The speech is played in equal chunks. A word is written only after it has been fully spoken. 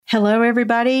Hello,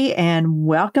 everybody, and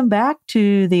welcome back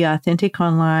to the Authentic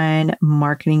Online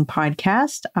Marketing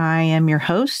Podcast. I am your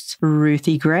host,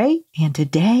 Ruthie Gray, and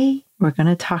today we're going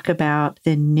to talk about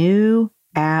the new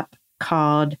app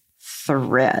called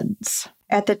Threads.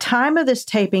 At the time of this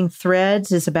taping,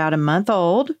 Threads is about a month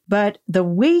old, but the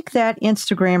week that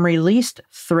Instagram released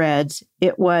Threads,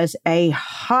 it was a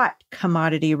hot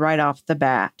commodity right off the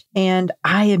bat, and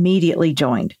I immediately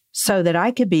joined so that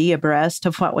I could be abreast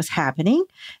of what was happening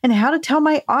and how to tell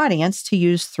my audience to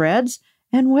use Threads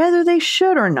and whether they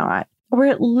should or not, or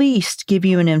at least give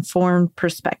you an informed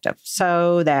perspective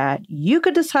so that you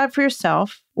could decide for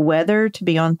yourself whether to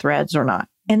be on Threads or not.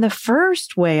 And the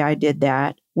first way I did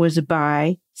that was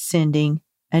by sending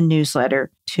a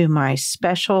newsletter to my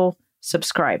special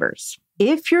subscribers.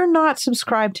 If you're not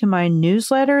subscribed to my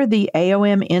newsletter, the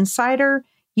AOM Insider,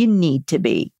 you need to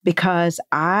be, because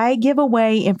I give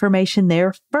away information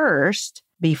there first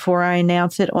before I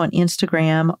announce it on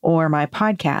Instagram or my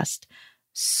podcast.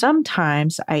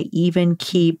 Sometimes I even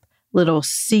keep little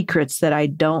secrets that I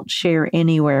don't share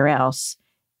anywhere else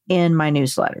in my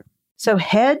newsletter. So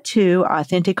head to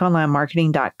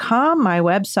AuthenticOnlineMarketing.com, my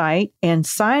website, and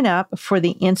sign up for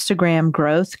the Instagram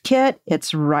Growth Kit.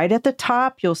 It's right at the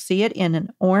top. You'll see it in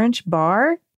an orange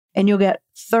bar, and you'll get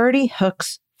 30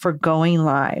 hooks for going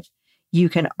live. You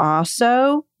can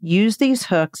also use these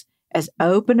hooks as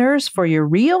openers for your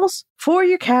reels, for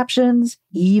your captions,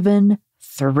 even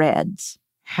threads.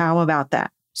 How about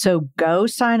that? So go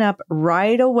sign up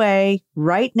right away,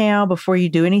 right now, before you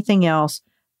do anything else.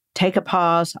 Take a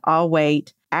pause. I'll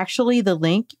wait. Actually, the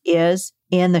link is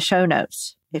in the show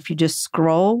notes. If you just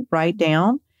scroll right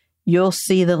down, you'll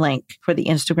see the link for the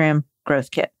Instagram Growth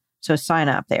Kit. So sign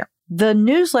up there. The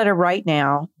newsletter right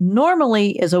now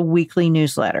normally is a weekly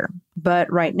newsletter,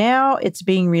 but right now it's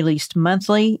being released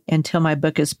monthly until my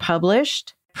book is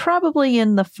published, probably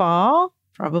in the fall,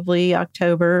 probably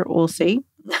October. We'll see.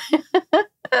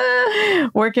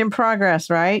 Work in progress,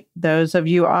 right? Those of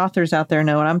you authors out there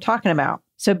know what I'm talking about.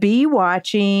 So be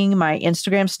watching my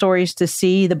Instagram stories to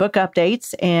see the book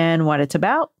updates and what it's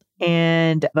about,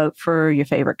 and vote for your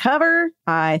favorite cover.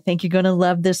 I think you're going to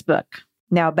love this book.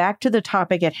 Now, back to the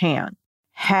topic at hand.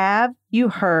 Have you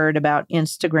heard about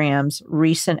Instagram's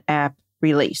recent app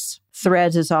release?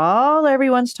 Threads is all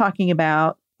everyone's talking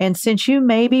about. And since you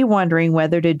may be wondering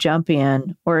whether to jump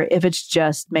in or if it's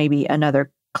just maybe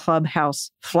another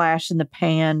Clubhouse flash in the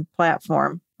pan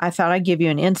platform, I thought I'd give you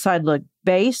an inside look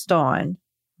based on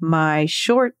my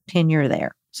short tenure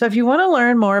there. So if you want to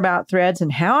learn more about Threads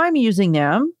and how I'm using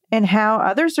them and how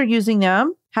others are using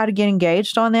them, how to get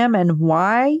engaged on them, and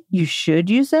why you should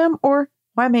use them or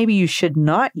why maybe you should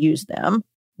not use them,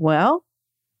 well,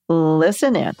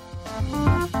 listen in.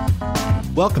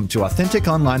 Welcome to Authentic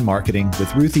Online Marketing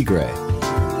with Ruthie Gray.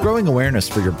 Growing awareness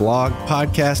for your blog,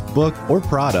 podcast, book, or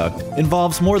product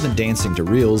involves more than dancing to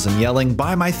reels and yelling,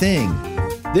 "Buy my thing."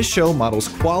 This show models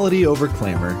quality over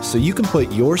clamor so you can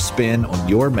put your spin on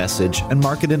your message and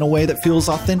market in a way that feels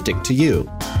authentic to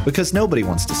you, because nobody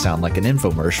wants to sound like an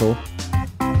infomercial.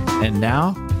 And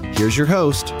now, here's your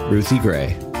host, Ruthie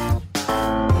Gray.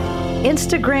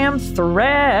 Instagram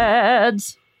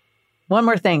Threads. One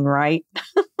more thing, right?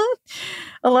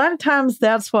 A lot of times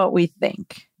that's what we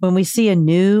think when we see a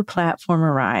new platform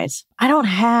arise. I don't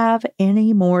have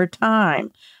any more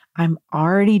time. I'm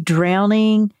already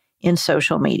drowning in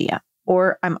social media,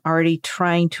 or I'm already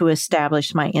trying to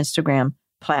establish my Instagram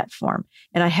platform.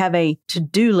 And I have a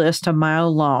to-do list a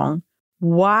mile long.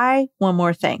 Why? One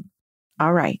more thing.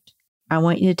 All right. I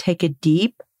want you to take a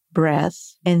deep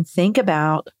breath and think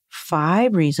about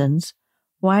 5 reasons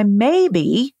why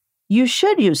maybe you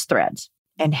should use Threads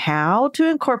and how to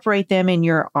incorporate them in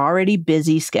your already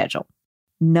busy schedule.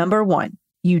 Number 1,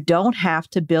 you don't have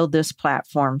to build this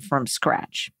platform from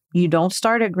scratch. You don't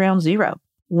start at ground zero.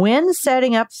 When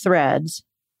setting up Threads,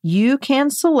 you can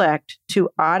select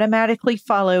to automatically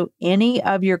follow any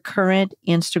of your current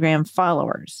Instagram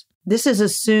followers. This is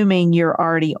assuming you're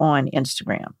already on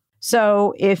Instagram.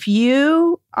 So if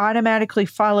you automatically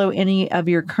follow any of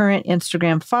your current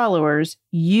Instagram followers,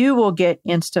 you will get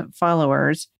instant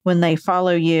followers when they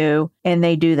follow you, and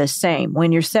they do the same.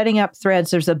 When you're setting up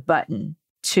Threads, there's a button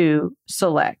to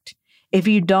select. If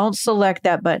you don't select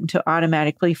that button to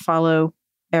automatically follow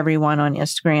everyone on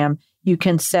Instagram, you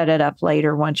can set it up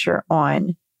later once you're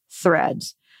on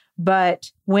Threads.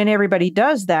 But when everybody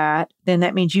does that, then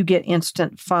that means you get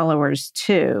instant followers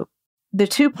too. The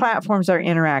 2 platforms are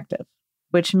interactive,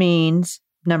 which means,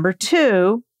 number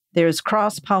 2, there's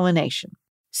cross-pollination.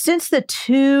 Since the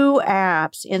 2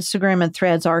 apps, Instagram and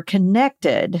Threads, are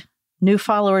connected, new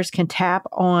followers can tap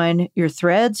on your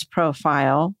Threads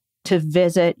profile to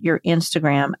visit your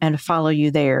Instagram and follow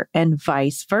you there, and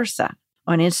vice versa.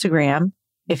 On Instagram,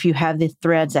 if you have the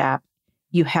Threads app,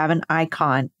 you have an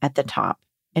icon at the top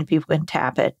and people can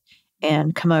tap it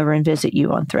and come over and visit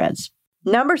you on Threads.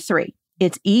 Number 3,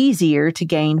 it's easier to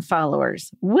gain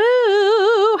followers. Woo!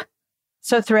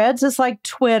 So Threads is like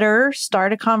Twitter.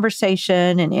 Start a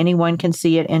conversation and anyone can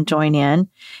see it and join in.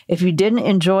 If you didn't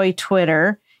enjoy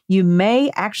Twitter, you may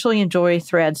actually enjoy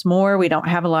Threads more. We don't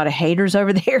have a lot of haters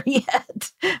over there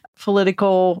yet.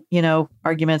 Political,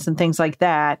 arguments and things like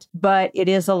that. But it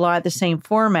is a lot the same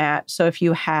format. So if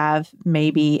you have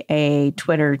maybe a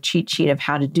Twitter cheat sheet of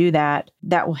how to do that,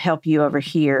 that will help you over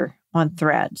here on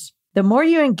Threads. The more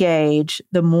you engage,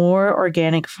 the more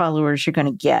organic followers you're going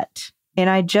to get. And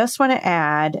I just want to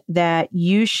add that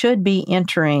you should be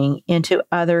entering into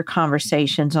other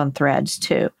conversations on Threads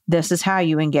too. This is how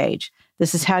you engage.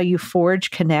 This is how you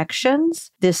forge connections.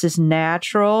 This is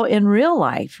natural in real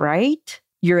life, right?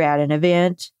 You're at an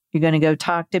event. You're going to go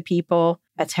talk to people.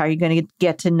 That's how you're going to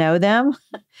get to know them.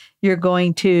 You're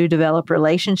going to develop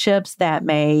relationships that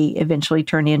may eventually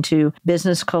turn into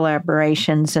business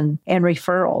collaborations and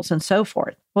referrals and so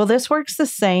forth. Well, this works the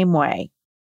same way.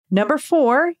 Number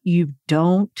 4, you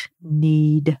don't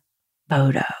need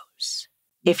photos.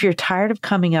 If you're tired of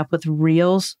coming up with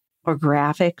reels or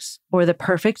graphics or the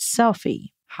perfect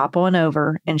selfie, hop on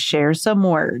over and share some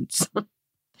words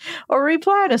or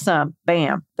reply to some.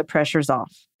 Bam, the pressure's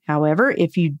off. However,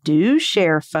 if you do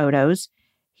share photos,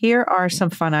 here are some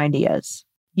fun ideas.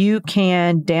 You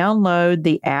can download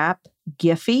the app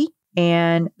Giphy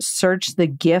and search the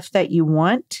GIF that you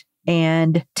want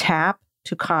and tap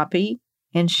to copy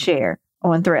and share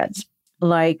on Threads.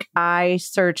 Like I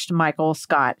searched Michael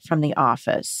Scott from The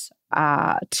Office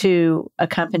to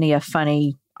accompany a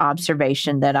funny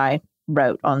observation that I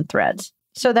wrote on Threads.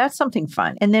 So that's something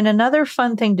fun. And then another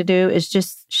fun thing to do is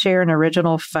just share an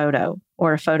original photo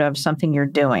or a photo of something you're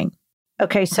doing.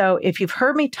 Okay, so if you've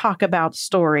heard me talk about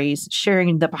stories,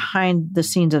 sharing the behind the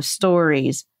scenes of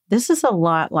stories, this is a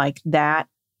lot like that,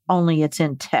 only it's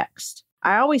in text.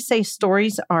 I always say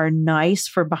stories are nice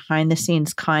for behind the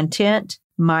scenes content.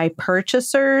 My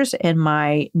purchasers and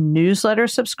my newsletter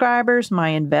subscribers, my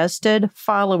invested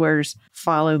followers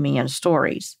follow me in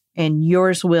stories, and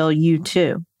yours will you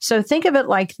too. So think of it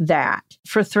like that.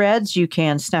 For Threads, you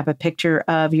can snap a picture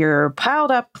of your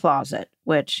piled up closet,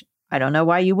 which I don't know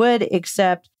why you would,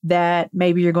 except that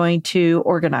maybe you're going to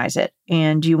organize it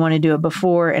and you want to do a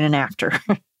before and an after.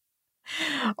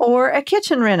 Or a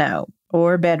kitchen reno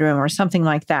or bedroom or something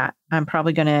like that. I'm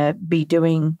probably going to be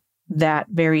doing that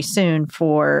very soon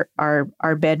for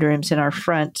our bedrooms in our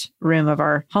front room of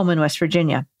our home in West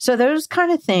Virginia. So those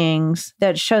kind of things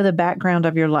that show the background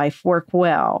of your life work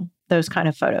well, those kind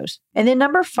of photos. And then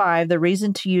number 5, the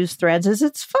reason to use Threads is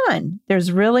it's fun.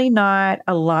 There's really not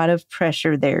a lot of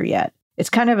pressure there yet. It's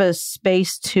kind of a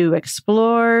space to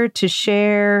explore, to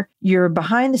share your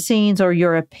behind the scenes or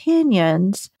your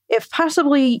opinions. If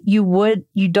possibly you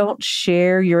don't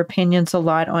share your opinions a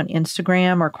lot on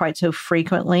Instagram or quite so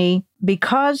frequently,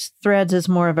 because Threads is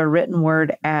more of a written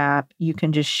word app, you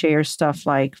can just share stuff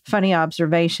like funny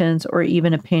observations or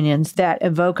even opinions that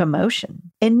evoke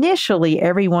emotion. Initially,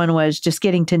 everyone was just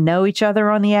getting to know each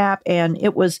other on the app, and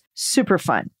it was super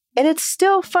fun. And it's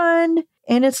still fun,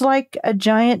 and it's like a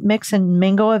giant mix and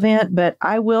mingle event, but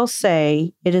I will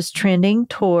say it is trending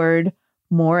toward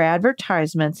more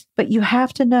advertisements, but you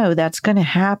have to know that's going to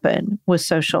happen with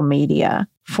social media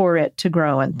for it to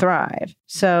grow and thrive.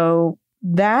 So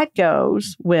that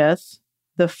goes with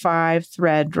the 5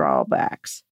 thread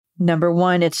drawbacks. Number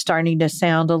 1, it's starting to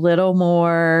sound a little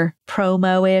more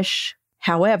promo-ish.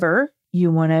 However,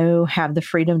 you want to have the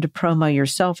freedom to promo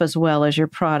yourself as well as your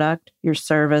product, your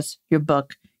service, your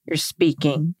book, your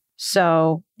speaking.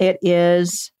 So it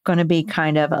is going to be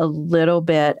kind of a little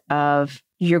bit of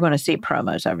you're going to see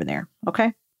promos over there.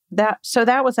 Okay. That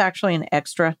was actually an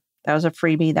extra. That was a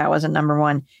freebie. That wasn't number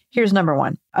 1. Here's number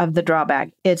 1 of the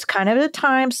drawback. It's kind of a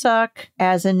time suck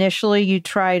as initially you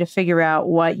try to figure out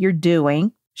what you're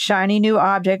doing. Shiny new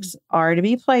objects are to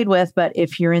be played with, but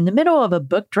if you're in the middle of a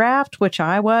book draft, which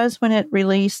I was when it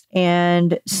released,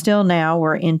 and still now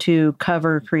we're into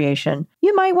cover creation,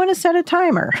 you might want to set a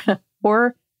timer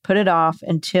or put it off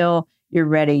until you're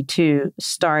ready to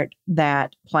start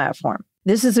that platform.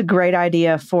 This is a great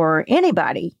idea for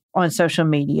anybody on social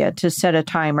media to set a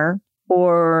timer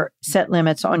or set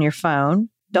limits on your phone.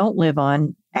 Don't live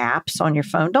on apps on your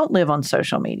phone. Don't live on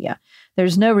social media.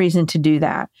 There's no reason to do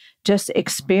that. Just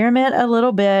experiment a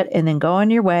little bit and then go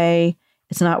on your way.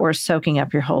 It's not worth soaking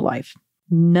up your whole life.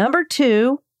 Number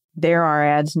 2, there are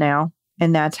ads now.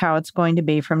 And that's how it's going to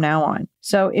be from now on.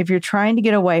 So if you're trying to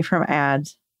get away from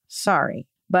ads, sorry.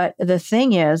 But the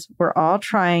thing is, we're all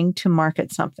trying to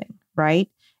market something, right?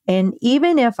 And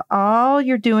even if all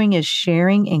you're doing is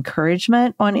sharing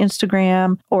encouragement on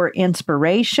Instagram or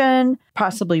inspiration,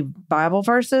 possibly Bible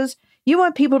verses, you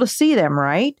want people to see them,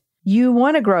 right? You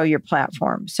want to grow your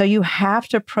platform. So you have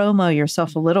to promo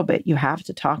yourself a little bit. You have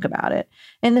to talk about it.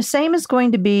 And the same is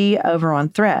going to be over on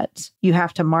Threads. You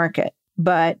have to market,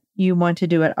 but you want to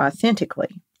do it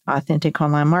authentically. Authentic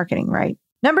online marketing, right?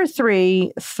 Number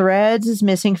 3, Threads is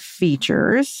missing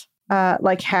features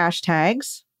like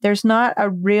hashtags. There's not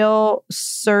a real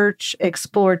search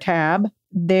explore tab.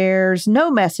 There's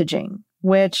no messaging,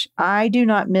 which I do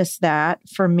not miss that.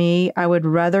 For me, I would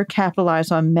rather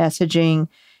capitalize on messaging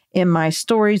in my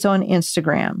stories on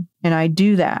Instagram. And I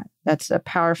do that. That's a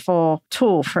powerful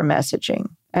tool for messaging.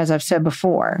 As I've said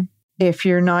before, if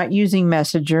you're not using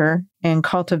Messenger and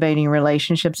cultivating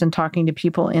relationships and talking to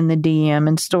people in the DM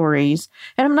and stories,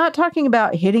 and I'm not talking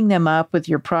about hitting them up with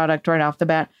your product right off the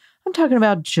bat. I'm talking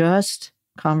about just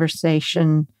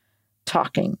conversation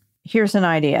talking. Here's an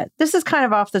idea. This is kind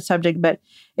of off the subject, but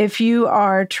if you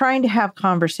are trying to have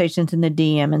conversations in the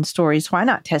DM and stories, why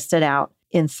not test it out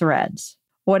in Threads?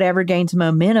 Whatever gains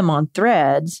momentum on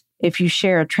Threads, if you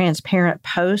share a transparent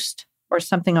post or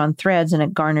something on Threads and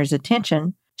it garners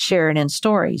attention, share it in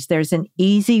stories. There's an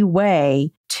easy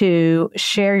way to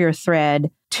share your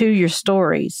thread to your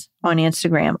stories on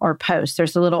Instagram or post.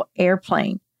 There's a little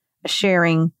airplane, a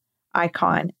sharing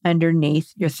icon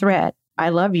underneath your thread. I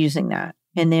love using that.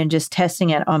 And then just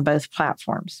testing it on both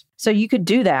platforms. So you could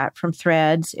do that from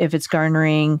Threads. If it's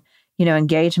garnering,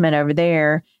 engagement over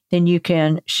there, then you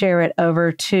can share it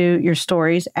over to your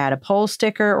stories, add a poll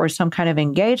sticker or some kind of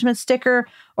engagement sticker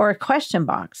or a question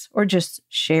box, or just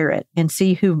share it and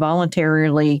see who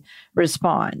voluntarily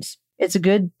responds. It's a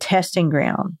good testing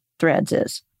ground, Threads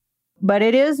is. But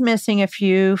it is missing a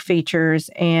few features.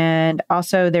 And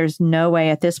also there's no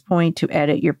way at this point to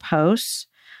edit your posts.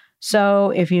 So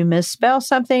if you misspell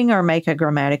something or make a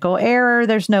grammatical error,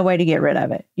 there's no way to get rid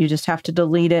of it. You just have to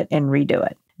delete it and redo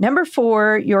it. Number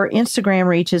 4, your Instagram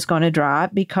reach is going to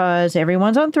drop because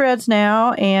everyone's on Threads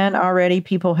now, and already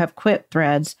people have quit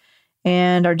Threads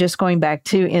and are just going back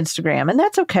to Instagram, and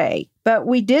that's okay. But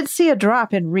we did see a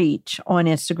drop in reach on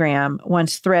Instagram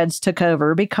once Threads took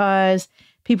over because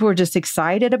people were just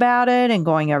excited about it and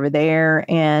going over there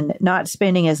and not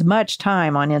spending as much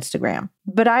time on Instagram.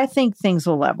 But I think things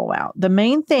will level out. The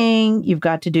main thing you've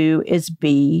got to do is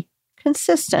be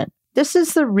consistent. This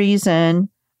is the reason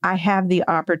I have the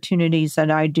opportunities that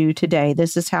I do today.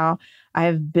 This is how I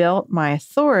have built my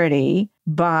authority,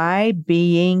 by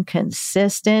being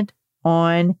consistent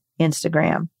on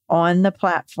Instagram, on the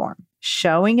platform,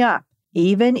 showing up.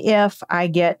 Even if I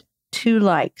get 2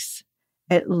 likes,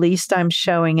 at least I'm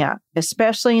showing up,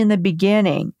 especially in the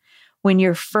beginning. When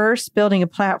you're first building a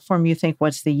platform, you think,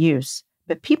 what's the use?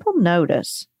 But people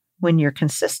notice when you're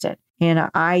consistent. And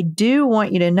I do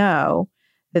want you to know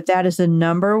that that is the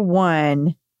number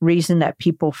one reason that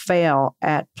people fail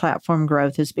at platform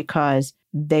growth, is because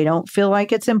they don't feel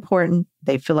like it's important.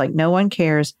 They feel like no one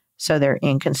cares. So they're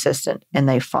inconsistent and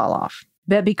they fall off.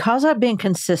 But because I've been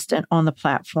consistent on the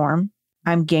platform,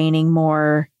 I'm gaining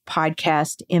more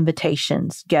podcast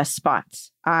invitations, guest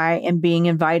spots. I am being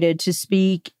invited to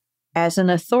speak as an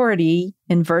authority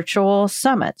in virtual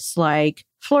summits like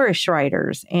Flourish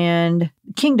Writers and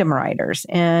Kingdom Writers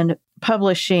and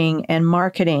publishing and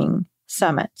marketing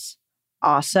summits.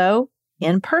 Also,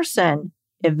 in-person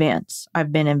events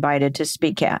I've been invited to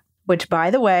speak at, which,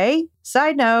 by the way,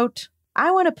 side note,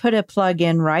 I want to put a plug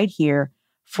in right here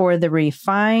for the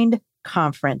Refined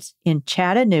Conference in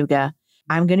Chattanooga.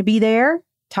 I'm going to be there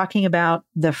talking about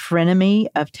the frenemy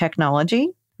of technology.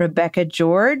 Rebecca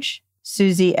George,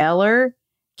 Susie Eller,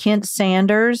 Kent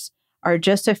Sanders are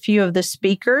just a few of the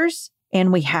speakers,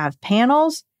 and we have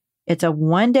panels. It's a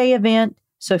one-day event.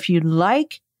 So if you'd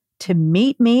like to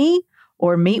meet me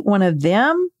or meet one of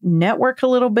them, network a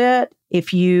little bit.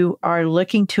 If you are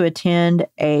looking to attend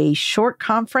a short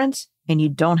conference and you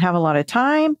don't have a lot of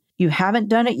time, you haven't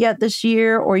done it yet this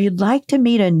year, or you'd like to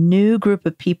meet a new group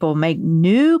of people, make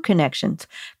new connections,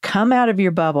 come out of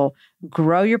your bubble,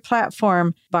 grow your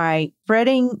platform by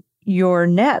spreading your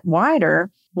net wider,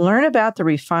 learn about the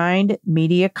Refined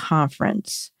Media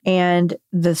Conference and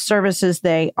the services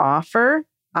they offer.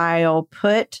 I'll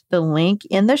put the link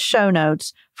in the show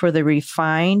notes for the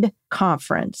Refined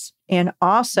Conference. And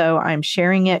also, I'm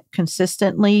sharing it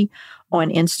consistently on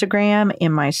Instagram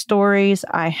in my stories.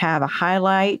 I have a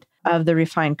highlight of the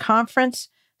Refined Conference.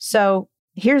 So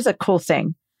here's a cool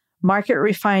thing. Market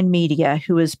Refined Media,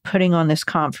 who is putting on this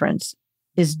conference,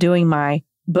 is doing my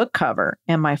book cover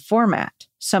and my format,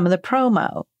 some of the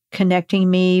promo, connecting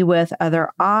me with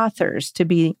other authors to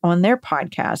be on their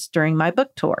podcast during my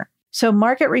book tour. So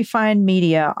Market Refined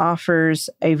Media offers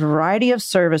a variety of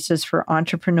services for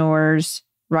entrepreneurs,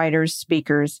 writers,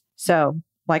 speakers. So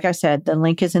like I said, the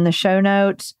link is in the show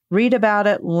notes. Read about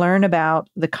it, learn about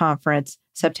the conference,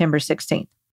 September 16th.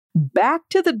 Back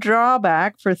to the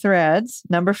drawback for Threads,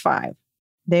 number 5.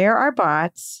 There are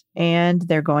bots, and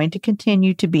they're going to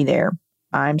continue to be there.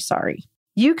 I'm sorry.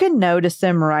 You can notice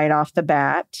them right off the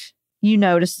bat. You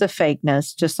notice the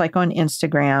fakeness, just like on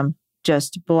Instagram.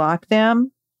 Just block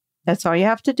them. That's all you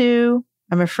have to do.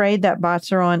 I'm afraid that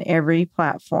bots are on every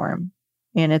platform,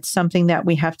 and it's something that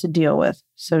we have to deal with.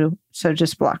 So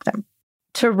just block them.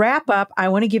 To wrap up, I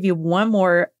want to give you one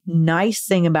more nice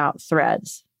thing about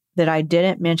Threads that I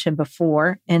didn't mention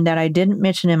before and that I didn't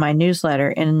mention in my newsletter.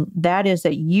 And that is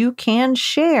that you can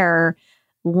share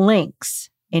links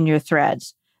in your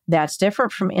Threads. That's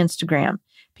different from Instagram.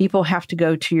 People have to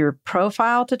go to your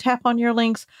profile to tap on your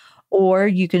links, or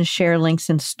you can share links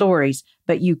in stories,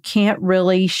 but you can't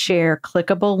really share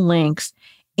clickable links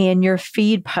in your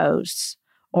feed posts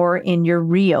or in your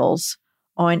reels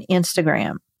on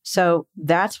Instagram. So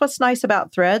that's what's nice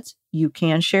about Threads. You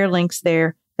can share links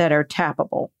there that are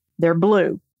tappable. They're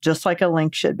blue, just like a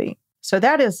link should be. So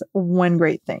that is one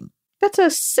great thing. That's a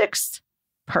 6th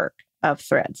perk of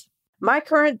Threads. My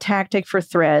current tactic for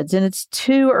Threads, and it's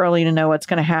too early to know what's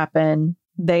going to happen.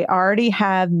 They already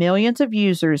have millions of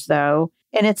users, though,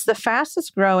 and it's the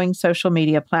fastest growing social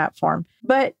media platform.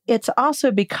 But it's also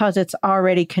because it's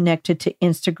already connected to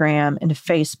Instagram and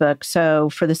Facebook. So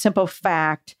for the simple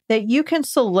fact that you can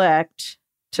select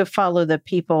to follow the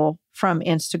people from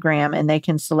Instagram and they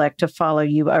can select to follow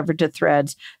you over to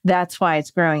Threads, that's why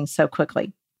it's growing so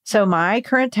quickly. So my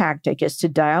current tactic is to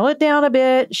dial it down a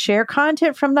bit, share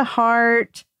content from the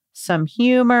heart, some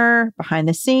humor, behind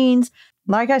the scenes.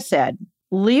 Like I said,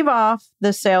 leave off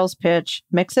the sales pitch,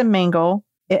 mix and mingle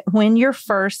when you're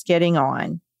first getting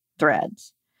on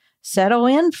Threads. Settle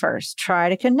in first. Try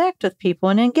to connect with people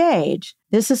and engage.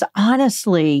 This is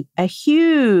honestly a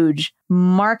huge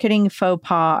marketing faux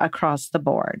pas across the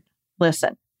board.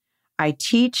 Listen, I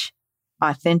teach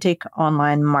authentic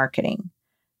online marketing.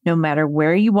 No matter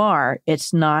where you are,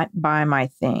 it's not buy my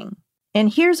thing.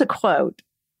 And here's a quote,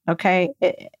 okay?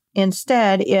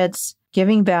 Instead, it's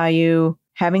giving value,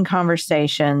 having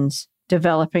conversations,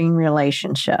 developing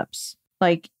relationships.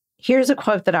 Like, here's a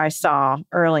quote that I saw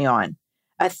early on.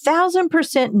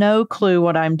 1,000% no clue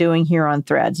what I'm doing here on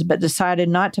Threads, but decided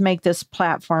not to make this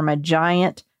platform a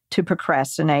giant to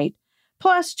procrastinate.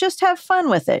 Plus, just have fun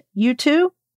with it. You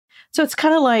too? So it's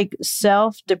kind of like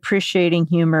self-depreciating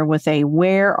humor with a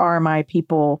where are my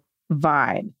people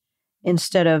vibe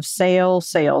instead of sale.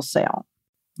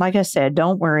 Like I said,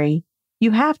 don't worry.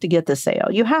 You have to get the sale.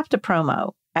 You have to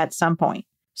promo at some point.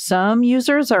 Some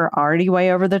users are already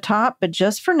way over the top, but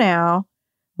just for now,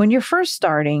 when you're first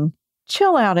starting,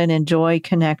 chill out and enjoy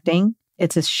connecting.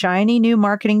 It's a shiny new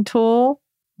marketing tool,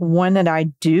 one that I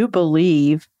do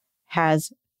believe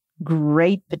has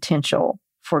great potential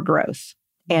for growth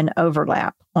and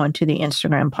overlap onto the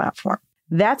Instagram platform.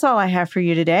 That's all I have for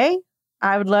you today.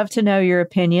 I would love to know your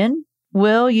opinion.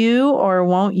 Will you or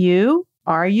won't you?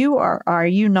 Are you or are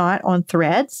you not on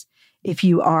Threads? If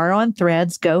you are on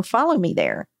Threads, go follow me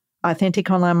there. Authentic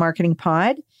Online Marketing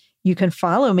Pod. You can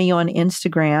follow me on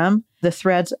Instagram. The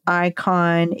Threads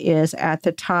icon is at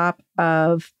the top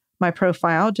of my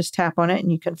profile. Just tap on it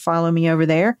and you can follow me over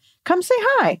there. Come say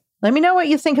hi. Let me know what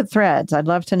you think of Threads. I'd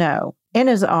love to know. And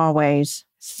as always,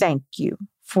 thank you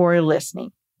for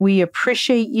listening. We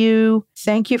appreciate you.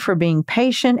 Thank you for being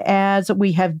patient as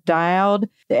we have dialed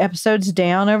the episodes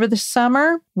down over the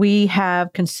summer. We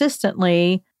have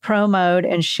consistently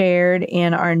promoted and shared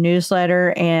in our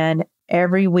newsletter and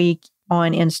every week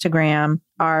on Instagram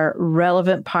our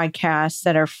relevant podcasts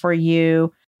that are for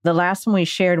you. The last one we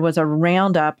shared was a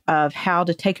roundup of how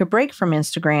to take a break from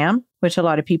Instagram, which a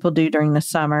lot of people do during the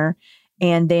summer,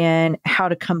 and then how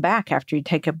to come back after you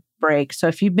take a break. So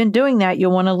if you've been doing that,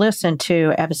 you'll want to listen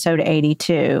to episode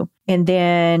 82. And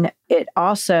then it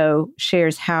also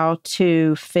shares how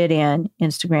to fit in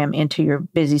Instagram into your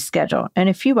busy schedule and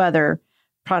a few other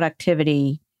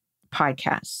productivity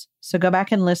podcasts. So go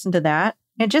back and listen to that.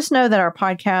 And just know that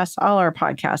all our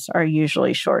podcasts are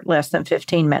usually short, less than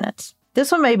 15 minutes.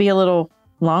 This one may be a little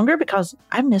longer because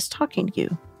I miss talking to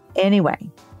you. Anyway,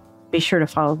 be sure to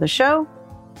follow the show,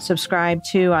 subscribe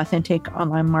to Authentic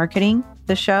Online Marketing,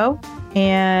 the show,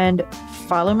 and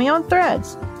follow me on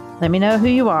Threads. Let me know who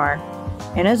you are.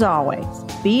 And as always,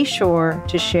 be sure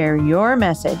to share your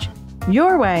message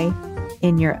your way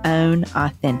in your own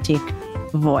authentic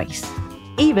voice,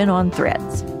 even on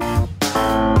Threads.